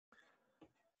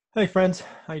Hey friends,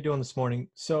 how you doing this morning?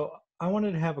 So I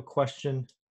wanted to have a question.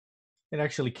 It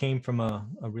actually came from a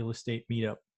real estate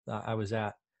meetup I was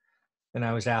at, and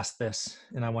I was asked this,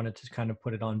 and I wanted to kind of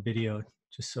put it on video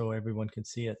just so everyone can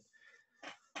see it.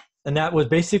 And that was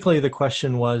basically the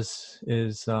question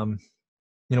is,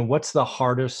 what's the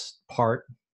hardest part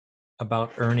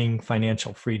about earning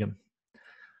financial freedom?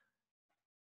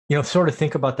 Sort of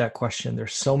think about that question.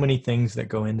 There's so many things that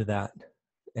go into that.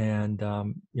 And I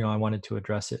wanted to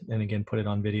address it and again put it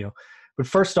on video. But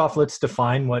first off, let's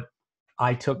define what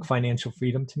I took financial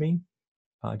freedom to mean,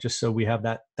 just so we have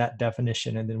that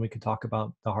definition, and then we can talk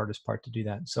about the hardest part to do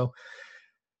that. So,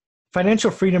 financial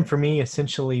freedom for me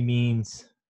essentially means,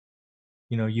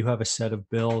 you have a set of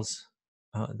bills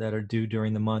that are due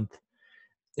during the month,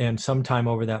 and sometime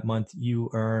over that month you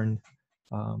earn,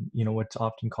 what's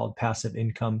often called passive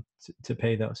income to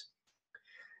pay those.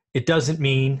 It doesn't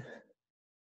mean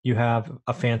you have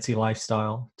a fancy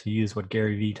lifestyle, to use what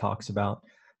Gary Vee talks about.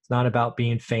 It's not about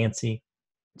being fancy.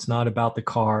 It's not about the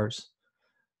cars.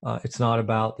 It's not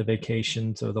about the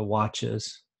vacations or the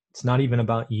watches. It's not even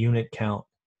about unit count,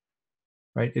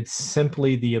 right? It's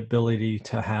simply the ability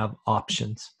to have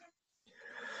options.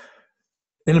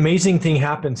 An amazing thing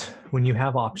happens when you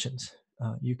have options.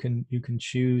 You can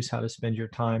choose how to spend your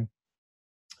time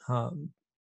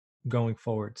going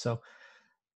forward.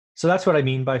 So that's what I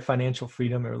mean by financial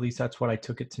freedom, or at least that's what I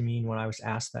took it to mean when I was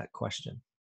asked that question.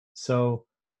 So,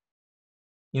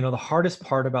 the hardest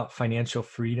part about financial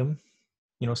freedom,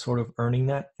 sort of earning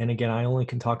that, and again, I only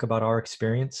can talk about our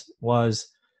experience, was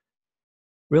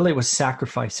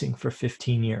sacrificing for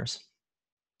 15 years,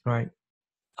 right?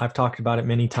 I've talked about it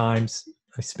many times.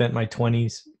 I spent my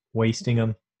 20s wasting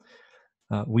them.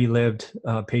 We lived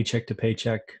paycheck to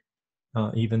paycheck,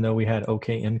 even though we had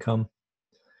okay income.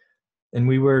 And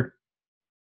we were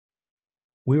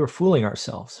fooling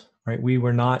ourselves, right? We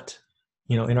were not,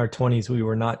 in our 20s, we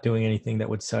were not doing anything that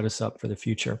would set us up for the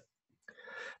future.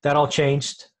 That all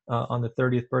changed on the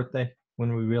 30th birthday,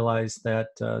 when we realized that,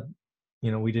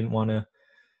 we didn't want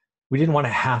to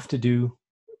have to do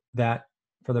that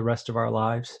for the rest of our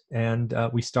lives. And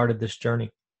we started this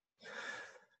journey.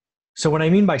 So what I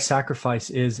mean by sacrifice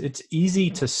is, it's easy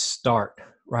to start,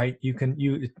 right?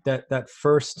 That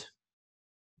first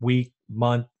week,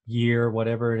 month, year,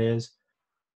 whatever it is,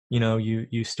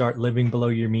 you start living below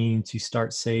your means, you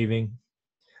start saving.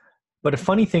 But a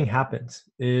funny thing happens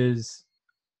is,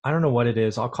 I don't know what it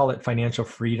is, I'll call it financial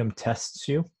freedom tests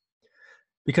you.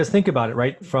 Because think about it,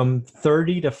 right? From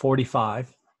 30 to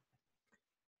 45,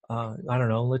 I don't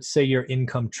know, let's say your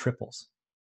income triples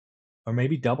or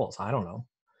maybe doubles, I don't know.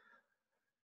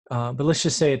 But let's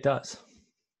just say it does.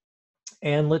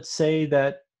 And let's say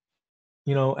that,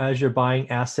 as you're buying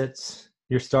assets,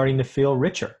 you're starting to feel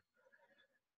richer,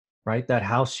 right? That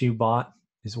house you bought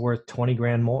is worth 20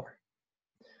 grand more.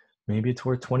 Maybe it's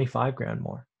worth 25 grand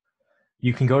more.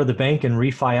 You can go to the bank and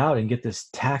refi out and get this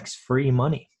tax-free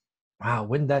money. Wow,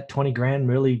 wouldn't that 20 grand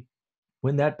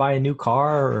wouldn't that buy a new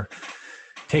car or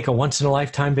take a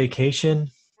once-in-a-lifetime vacation?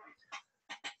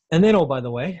 And then, oh, by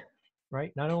the way,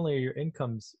 right, not only are your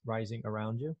incomes rising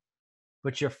around you,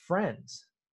 but your friends,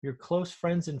 your close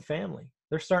friends and family,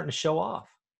 they're starting to show off,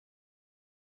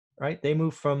 right? They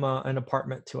move from an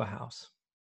apartment to a house.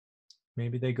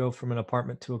 Maybe they go from an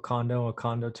apartment to a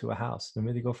condo to a house.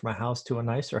 Maybe they go from a house to a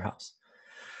nicer house.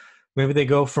 Maybe they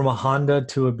go from a Honda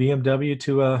to a BMW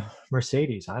to a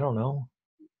Mercedes. I don't know.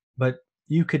 But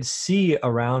you could see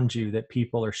around you that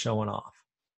people are showing off.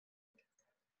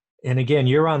 And again,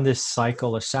 you're on this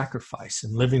cycle of sacrifice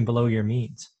and living below your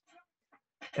means.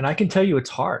 And I can tell you, it's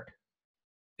hard.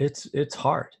 It's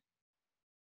hard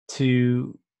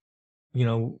to,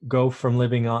 go from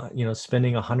living on,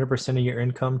 spending 100% of your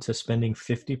income to spending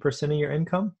 50% of your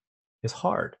income is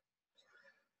hard.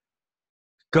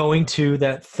 Going to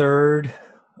that third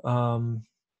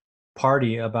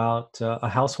party about a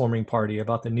housewarming party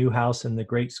about the new house in the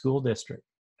great school district,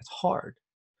 it's hard.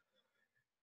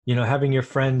 Having your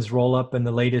friends roll up in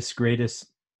the latest, greatest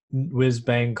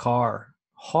whiz-bang car,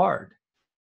 hard.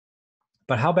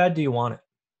 But how bad do you want it?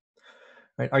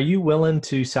 Right? Are you willing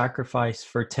to sacrifice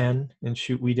for 10 and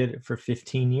shoot, we did it for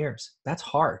 15 years? That's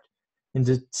hard. And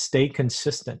to stay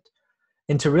consistent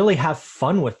and to really have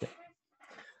fun with it,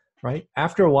 right?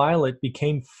 After a while, it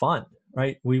became fun,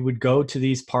 right? We would go to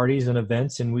these parties and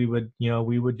events, and we would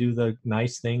do the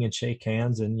nice thing and shake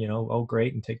hands and, oh,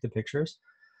 great, and take the pictures.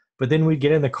 But then we'd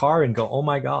get in the car and go, oh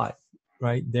my God,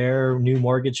 right? Their new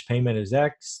mortgage payment is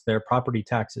X, their property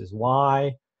tax is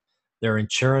Y, their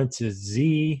insurance is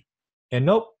Z. And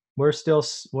nope, we're still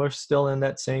in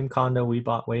that same condo we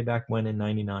bought way back when in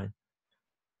 '99.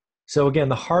 So again,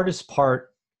 the hardest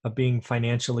part of being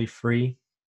financially free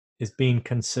is being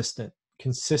consistent,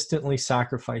 consistently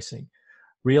sacrificing,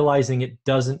 realizing it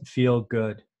doesn't feel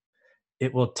good.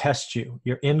 It will test you.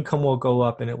 Your income will go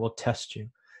up and it will test you.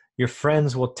 Your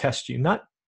friends will test you, not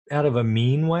out of a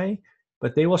mean way,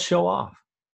 but they will show off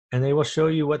and they will show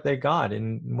you what they got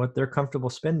and what they're comfortable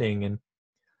spending. And,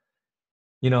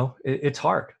 you know, it's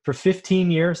hard. For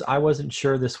 15 years, I wasn't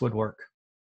sure this would work.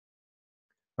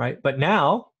 Right. But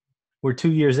now we're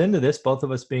 2 years into this, both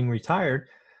of us being retired.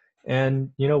 And,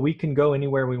 you know, we can go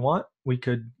anywhere we want. We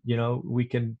could, you know, we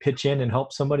can pitch in and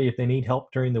help somebody if they need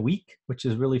help during the week, which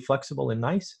is really flexible and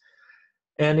nice.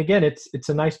 And again, it's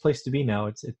a nice place to be now.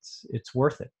 It's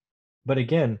worth it. But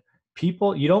again,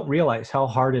 people, you don't realize how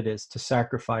hard it is to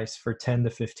sacrifice for 10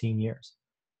 to 15 years.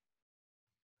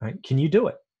 Right? Can you do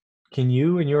it? Can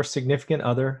you and your significant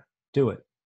other do it?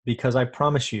 Because I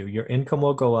promise you, your income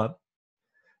will go up,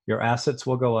 your assets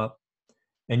will go up,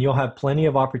 and you'll have plenty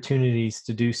of opportunities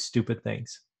to do stupid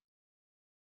things.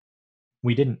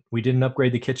 We didn't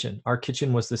upgrade the kitchen. Our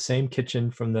kitchen was the same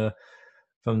kitchen from the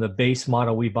base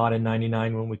model we bought in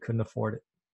 '99 when we couldn't afford it.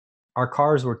 Our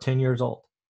cars were 10 years old.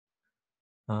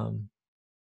 You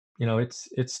know,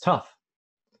 it's tough,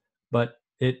 but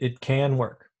it can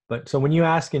work. But so when you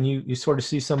ask and you sort of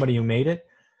see somebody who made it,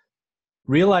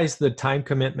 realize the time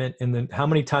commitment and then how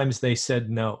many times they said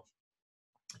no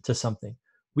to something.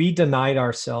 We denied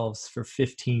ourselves for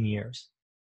 15 years.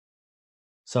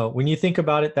 So when you think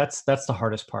about it, that's the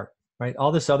hardest part, right?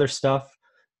 All this other stuff,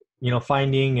 you know,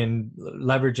 finding and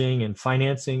leveraging and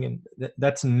financing, and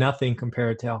that's nothing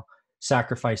compared to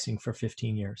sacrificing for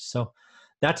 15 years. So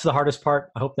that's the hardest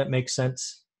part. I hope that makes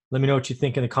sense. Let me know what you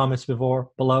think in the comments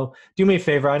below. Do me a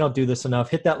favor. I don't do this enough.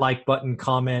 Hit that like button,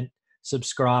 comment,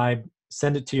 subscribe,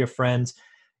 send it to your friends.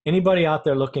 Anybody out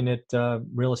there looking at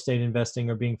real estate investing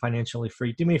or being financially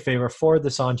free, do me a favor, forward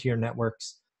this on to your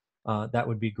networks. That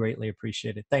would be greatly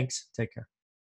appreciated. Thanks. Take care.